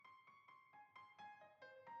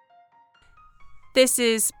This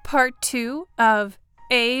is part 2 of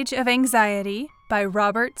Age of Anxiety by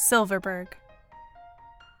Robert Silverberg.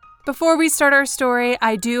 Before we start our story,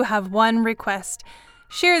 I do have one request.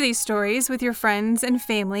 Share these stories with your friends and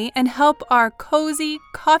family and help our cozy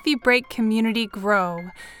coffee break community grow.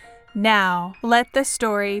 Now, let the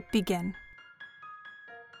story begin.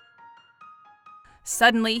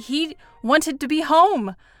 Suddenly, he wanted to be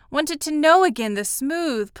home, wanted to know again the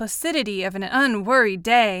smooth placidity of an unworried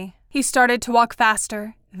day. He started to walk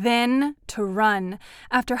faster, then to run.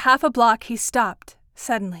 After half a block, he stopped,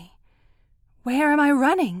 suddenly. Where am I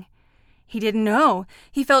running? He didn't know.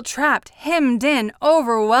 He felt trapped, hemmed in,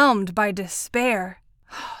 overwhelmed by despair.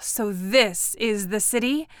 So this is the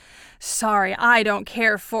city? Sorry, I don't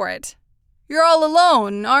care for it. You're all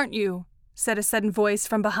alone, aren't you? Said a sudden voice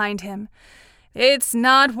from behind him. It's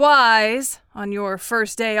not wise, on your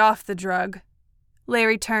first day off the drug.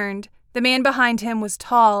 Larry turned. The man behind him was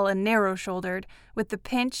tall and narrow-shouldered, with the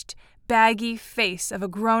pinched, baggy face of a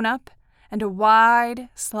grown-up and a wide,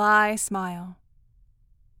 sly smile.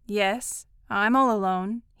 Yes, I'm all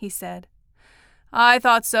alone, he said. I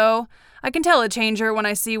thought so. I can tell a changer when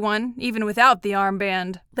I see one, even without the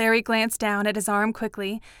armband. Larry glanced down at his arm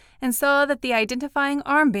quickly and saw that the identifying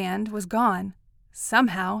armband was gone.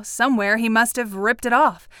 Somehow, somewhere, he must have ripped it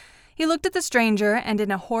off. He looked at the stranger and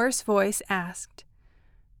in a hoarse voice asked,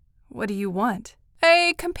 What do you want?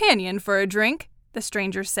 A companion for a drink, the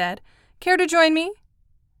stranger said. Care to join me?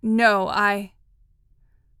 No,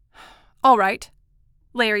 All right,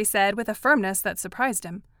 Larry said with a firmness that surprised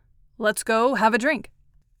him. Let's go have a drink.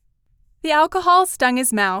 The alcohol stung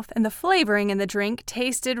his mouth and the flavoring in the drink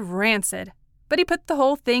tasted rancid, but he put the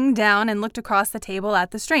whole thing down and looked across the table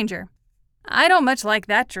at the stranger. I don't much like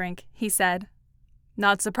that drink, he said.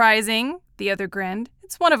 Not surprising, the other grinned.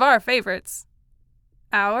 It's one of our favorites.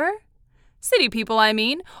 Our? City people, I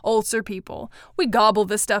mean. Ulcer people. We gobble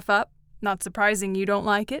this stuff up. Not surprising you don't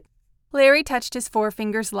like it. Larry touched his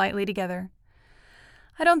forefingers lightly together.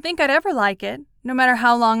 I don't think I'd ever like it, no matter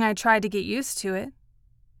how long I tried to get used to it.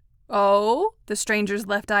 Oh? The stranger's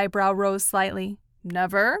left eyebrow rose slightly.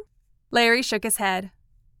 Never? Larry shook his head.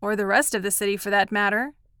 Or the rest of the city, for that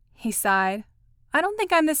matter. He sighed. I don't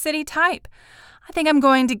think I'm the city type. I think I'm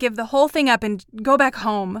going to give the whole thing up and go back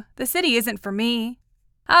home. The city isn't for me.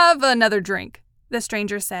 Have another drink, the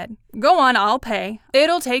stranger said. Go on, I'll pay.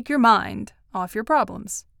 It'll take your mind off your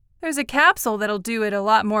problems. There's a capsule that'll do it a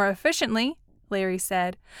lot more efficiently, Larry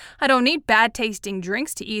said. I don't need bad-tasting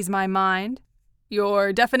drinks to ease my mind.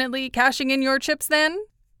 You're definitely cashing in your chips then?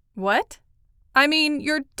 What? I mean,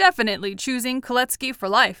 you're definitely choosing Koletsky for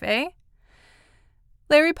life, eh?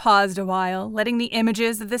 Larry paused a while, letting the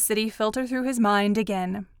images of the city filter through his mind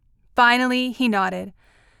again. Finally, he nodded.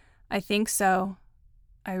 I think so.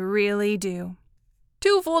 I really do.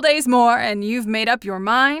 2 full days more, and you've made up your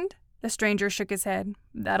mind? The stranger shook his head.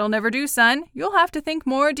 That'll never do, son. You'll have to think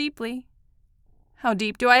more deeply. How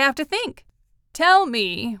deep do I have to think? Tell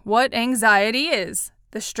me what anxiety is,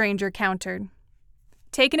 the stranger countered.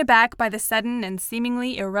 Taken aback by the sudden and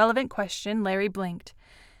seemingly irrelevant question, Larry blinked.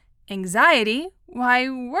 Anxiety? Why,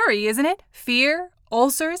 worry, isn't it? Fear,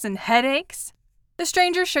 ulcers, and headaches? The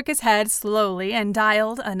stranger shook his head slowly and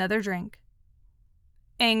dialed another drink.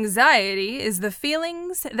 Anxiety is the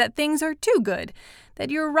feelings that things are too good,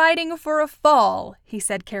 that you're riding for a fall, he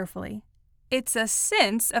said carefully. It's a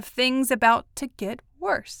sense of things about to get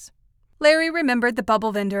worse. Larry remembered the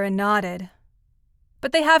bubble vendor and nodded.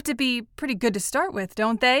 But they have to be pretty good to start with,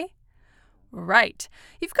 don't they? Right.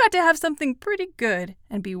 You've got to have something pretty good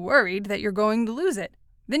and be worried that you're going to lose it.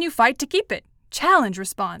 Then you fight to keep it. Challenge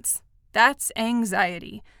response. That's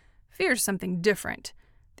anxiety. Fear's something different.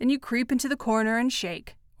 Then you creep into the corner and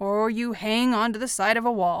shake, or you hang onto the side of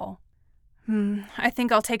a wall. I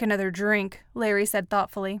think I'll take another drink, Larry said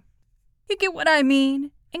thoughtfully. You get what I mean?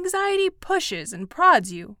 Anxiety pushes and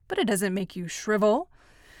prods you, but it doesn't make you shrivel.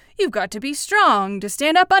 You've got to be strong to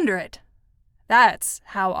stand up under it. That's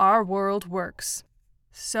how our world works.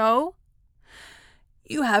 So?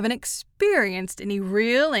 You haven't experienced any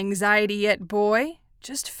real anxiety yet, boy.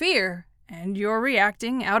 Just fear, and you're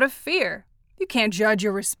reacting out of fear. You can't judge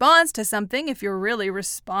your response to something if you're really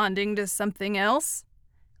responding to something else.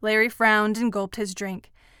 Larry frowned and gulped his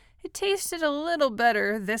drink. It tasted a little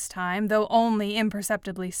better this time, though only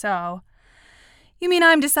imperceptibly so. You mean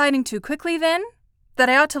I'm deciding too quickly, then? That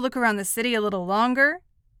I ought to look around the city a little longer?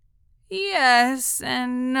 Yes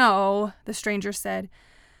and no, the stranger said.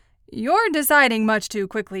 You're deciding much too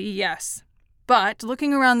quickly, yes. But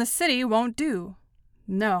looking around the city won't do.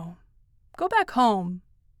 No. Go back home.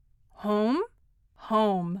 Home?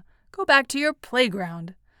 Home. Go back to your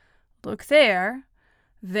playground. Look there.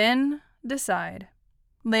 Then decide.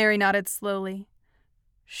 Larry nodded slowly.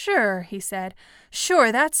 Sure, he said.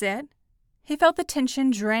 Sure, that's it. He felt the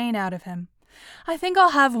tension drain out of him. I think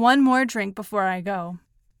I'll have one more drink before I go.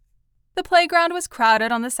 The playground was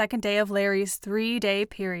crowded on the second day of Larry's 3-day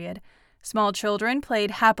period. Small children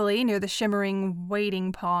played happily near the shimmering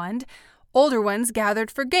wading pond. Older ones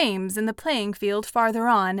gathered for games in the playing field farther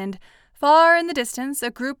on, and far in the distance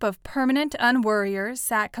a group of permanent unworriers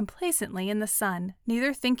sat complacently in the sun,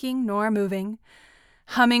 neither thinking nor moving.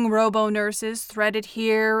 Humming robo-nurses threaded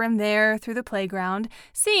here and there through the playground,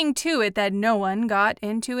 seeing to it that no one got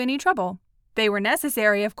into any trouble. They were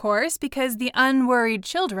necessary, of course, because the unworried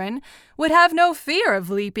children would have no fear of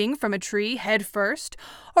leaping from a tree head first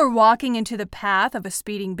or walking into the path of a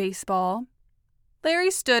speeding baseball.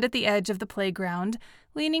 Larry stood at the edge of the playground,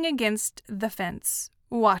 leaning against the fence,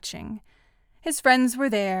 watching. His friends were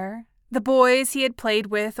there, the boys he had played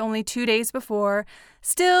with only 2 days before,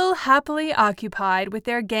 still happily occupied with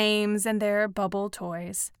their games and their bubble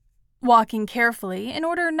toys. Walking carefully, in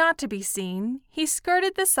order not to be seen, he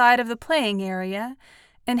skirted the side of the playing area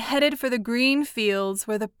and headed for the green fields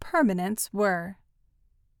where the permanents were.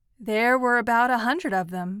 There were about 100 of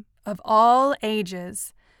them, of all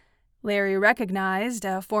ages. Larry recognized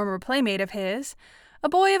a former playmate of his, a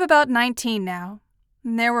boy of about 19 now.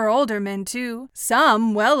 There were older men, too,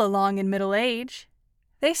 some well along in middle age.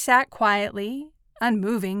 They sat quietly,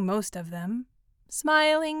 unmoving most of them,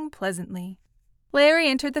 smiling pleasantly. Larry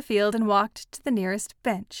entered the field and walked to the nearest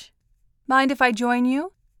bench. Mind if I join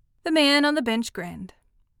you? The man on the bench grinned.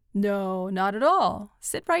 No, not at all.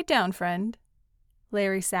 Sit right down, friend.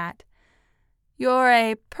 Larry sat. You're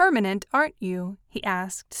a permanent, aren't you? He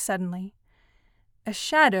asked suddenly. A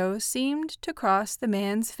shadow seemed to cross the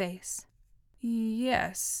man's face.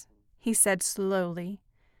 Yes, he said slowly.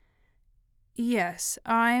 Yes,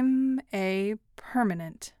 I'm a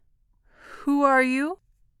permanent. Who are you?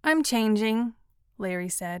 I'm changing, Larry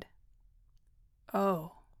said.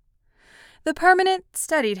 Oh. The permanent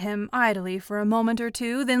studied him idly for a moment or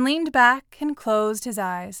two, then leaned back and closed his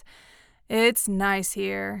eyes. It's nice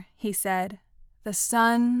here, he said. The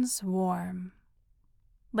sun's warm.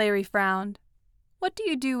 Larry frowned. What do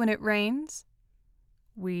you do when it rains?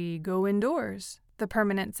 We go indoors, the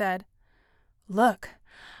permanent said. Look,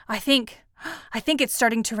 I think it's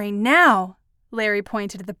starting to rain now. Larry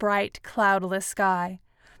pointed at the bright, cloudless sky.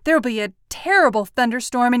 There'll be a terrible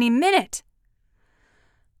thunderstorm any minute.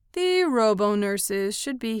 The robo-nurses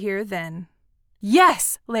should be here then.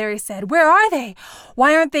 Yes, Larry said. Where are they?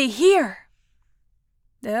 Why aren't they here?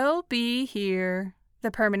 They'll be here,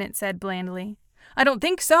 the permanent said blandly. I don't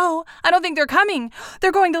think so. I don't think they're coming.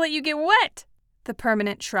 They're going to let you get wet. The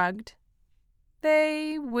permanent shrugged.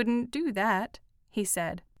 They wouldn't do that, he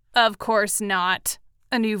said. Of course not,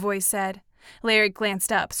 a new voice said. Larry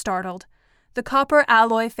glanced up, startled. The copper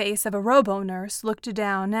alloy face of a robo-nurse looked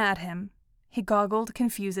down at him. He goggled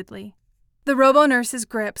confusedly. The robo-nurse's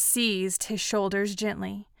grip seized his shoulders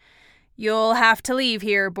gently. You'll have to leave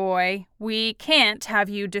here, boy. We can't have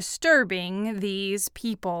you disturbing these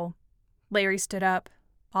people. Larry stood up.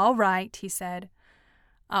 All right, he said.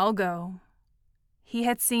 I'll go. He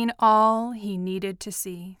had seen all he needed to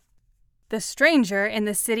see. The stranger in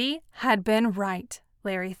the city had been right,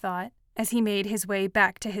 Larry thought, as he made his way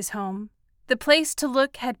back to his home. The place to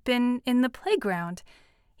look had been in the playground.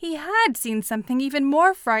 He had seen something even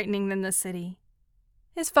more frightening than the city.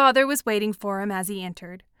 His father was waiting for him as he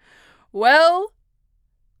entered. Well?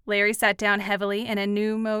 Larry sat down heavily in a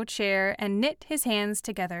pneumo chair and knit his hands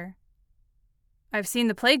together. I've seen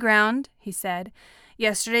the playground, he said.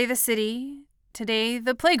 Yesterday the city, today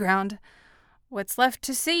the playground. What's left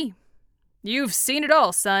to see? You've seen it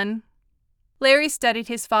all, son. Larry studied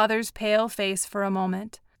his father's pale face for a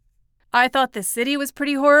moment. I thought the city was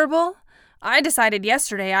pretty horrible. I decided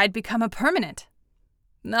yesterday I'd become a permanent.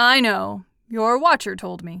 I know. Your watcher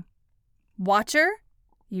told me. Watcher?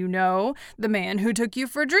 You know, the man who took you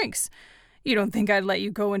for drinks. You don't think I'd let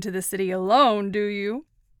you go into the city alone, do you?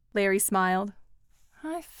 Larry smiled.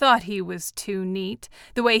 I thought he was too neat,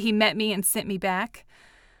 the way he met me and sent me back.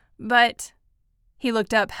 But he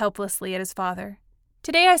looked up helplessly at his father.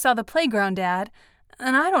 Today I saw the playground ad,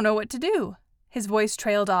 and I don't know what to do. His voice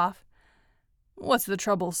trailed off. What's the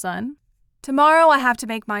trouble, son? Tomorrow I have to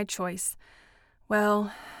make my choice.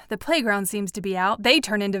 Well, the playground seems to be out. They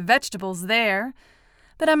turn into vegetables there.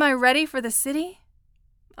 But am I ready for the city?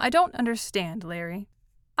 I don't understand, Larry.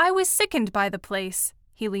 I was sickened by the place.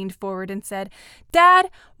 He leaned forward and said, Dad,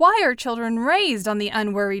 why are children raised on the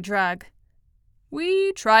unworry drug?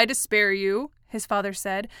 We try to spare you, his father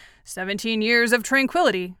said. 17 years of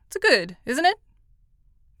tranquility. It's good, isn't it?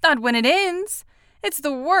 Not when it ends. It's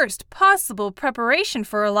the worst possible preparation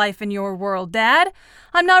for a life in your world, Dad.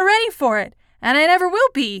 I'm not ready for it, and I never will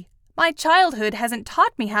be. My childhood hasn't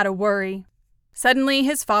taught me how to worry." Suddenly,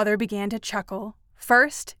 his father began to chuckle,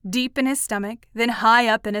 first deep in his stomach, then high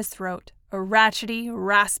up in his throat, a ratchety,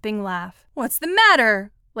 rasping laugh. "What's the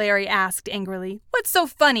matter?" Larry asked angrily. "What's so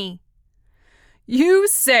funny?" "You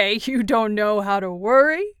say you don't know how to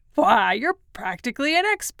worry? Why, you're practically an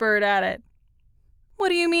expert at it." "What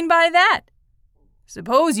do you mean by that?"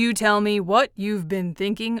 "Suppose you tell me what you've been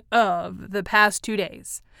thinking of the past 2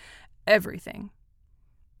 days. Everything."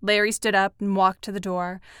 Larry stood up and walked to the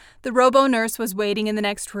door. The robo-nurse was waiting in the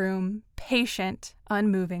next room, patient,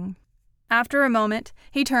 unmoving. After a moment,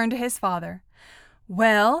 he turned to his father.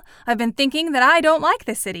 "Well, I've been thinking that I don't like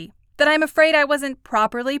the city, that I'm afraid I wasn't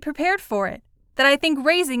properly prepared for it, that I think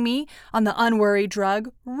raising me on the unworry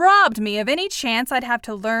drug robbed me of any chance I'd have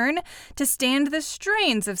to learn to stand the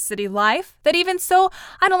strains of city life, that even so,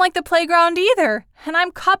 I don't like the playground either, and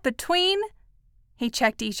I'm caught between—" He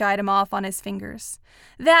checked each item off on his fingers.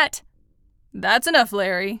 "That's enough,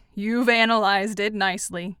 Larry. You've analyzed it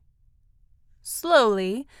nicely."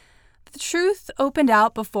 Slowly, the truth opened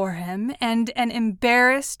out before him, and an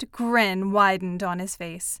embarrassed grin widened on his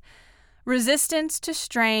face. Resistance to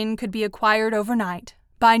strain could be acquired overnight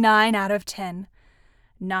by 9 out of 10.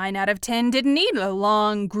 9 out of 10 didn't need a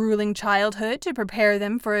long, grueling childhood to prepare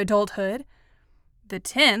them for adulthood. The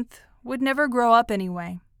 10th would never grow up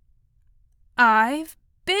anyway. "I've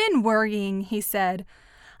been worrying," he said.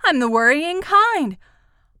 "I'm the worrying kind.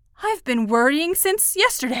 I've been worrying since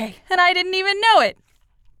yesterday, and I didn't even know it."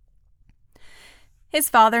 His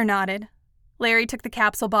father nodded. Larry took the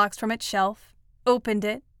capsule box from its shelf, opened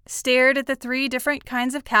it, stared at the 3 different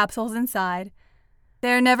kinds of capsules inside.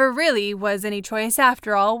 There never really was any choice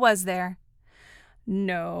after all, was there?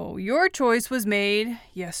 "No, your choice was made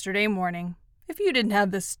yesterday morning. If you didn't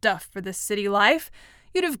have the stuff for the city life,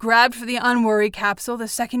 you'd have grabbed for the Unworry capsule the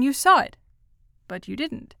second you saw it. But you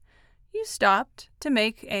didn't. You stopped to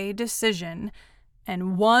make a decision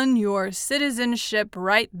and won your citizenship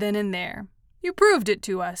right then and there. You proved it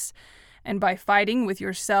to us. And by fighting with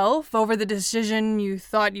yourself over the decision you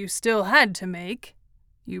thought you still had to make,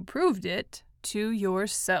 you proved it to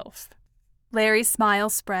yourself." Larry's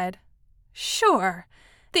smile spread. "Sure,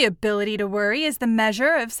 the ability to worry is the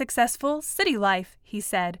measure of successful city life," he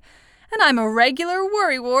said. "And I'm a regular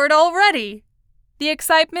worrywart already." The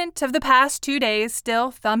excitement of the past 2 days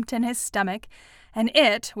still thumped in his stomach, and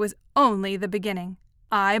it was only the beginning.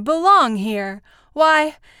 "I belong here.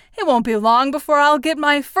 Why, it won't be long before I'll get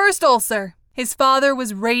my first ulcer." His father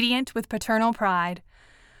was radiant with paternal pride.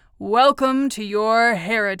 "Welcome to your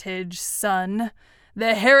heritage, son.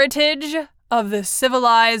 The heritage of the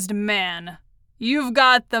civilized man. You've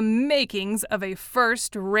got the makings of a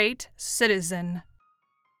first-rate citizen."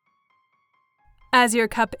 As your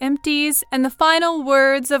cup empties and the final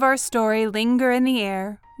words of our story linger in the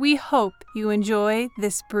air, we hope you enjoy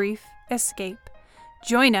this brief escape.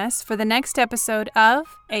 Join us for the next episode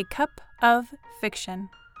of A Cup of Fiction.